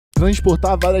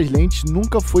Transportar várias lentes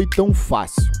nunca foi tão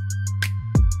fácil.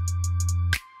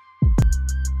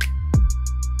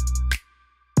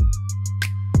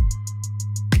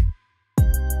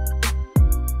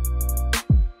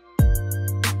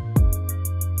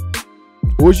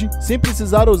 Hoje, sem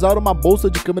precisar usar uma bolsa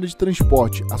de câmera de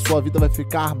transporte, a sua vida vai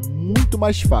ficar muito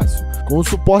mais fácil com o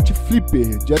suporte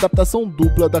Flipper de adaptação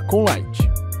dupla da Commlite.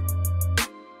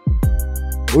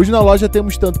 Hoje na loja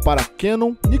temos tanto para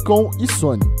Canon, Nikon e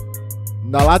Sony.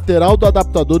 Na lateral do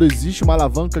adaptador existe uma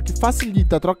alavanca que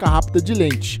facilita a troca rápida de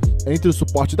lentes entre o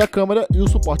suporte da câmera e o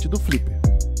suporte do flipper.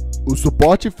 O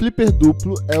Suporte Flipper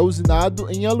Duplo é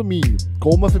usinado em alumínio,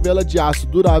 com uma fivela de aço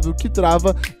durável que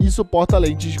trava e suporta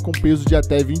lentes com peso de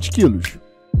até 20 kg.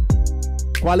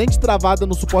 Com a lente travada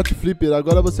no suporte flipper,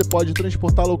 agora você pode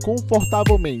transportá-lo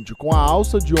confortavelmente com a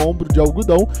alça de ombro de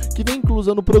algodão que vem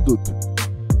inclusa no produto.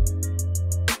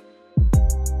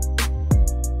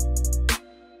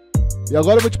 E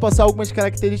agora eu vou te passar algumas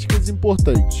características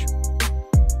importantes.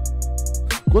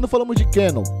 Quando falamos de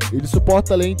Canon, ele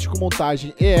suporta lentes com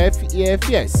montagem EF e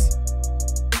EFS.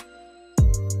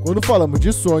 Quando falamos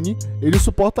de Sony, ele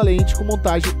suporta lentes com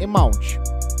montagem E-Mount.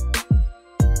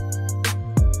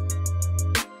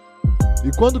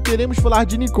 E quando queremos falar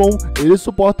de Nikon, ele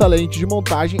suporta lentes de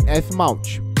montagem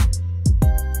F-Mount.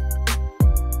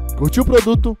 Curtiu o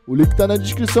produto? O link está na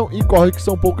descrição e corre que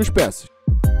são poucas peças.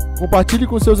 Compartilhe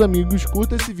com seus amigos,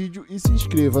 curta esse vídeo e se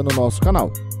inscreva no nosso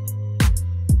canal.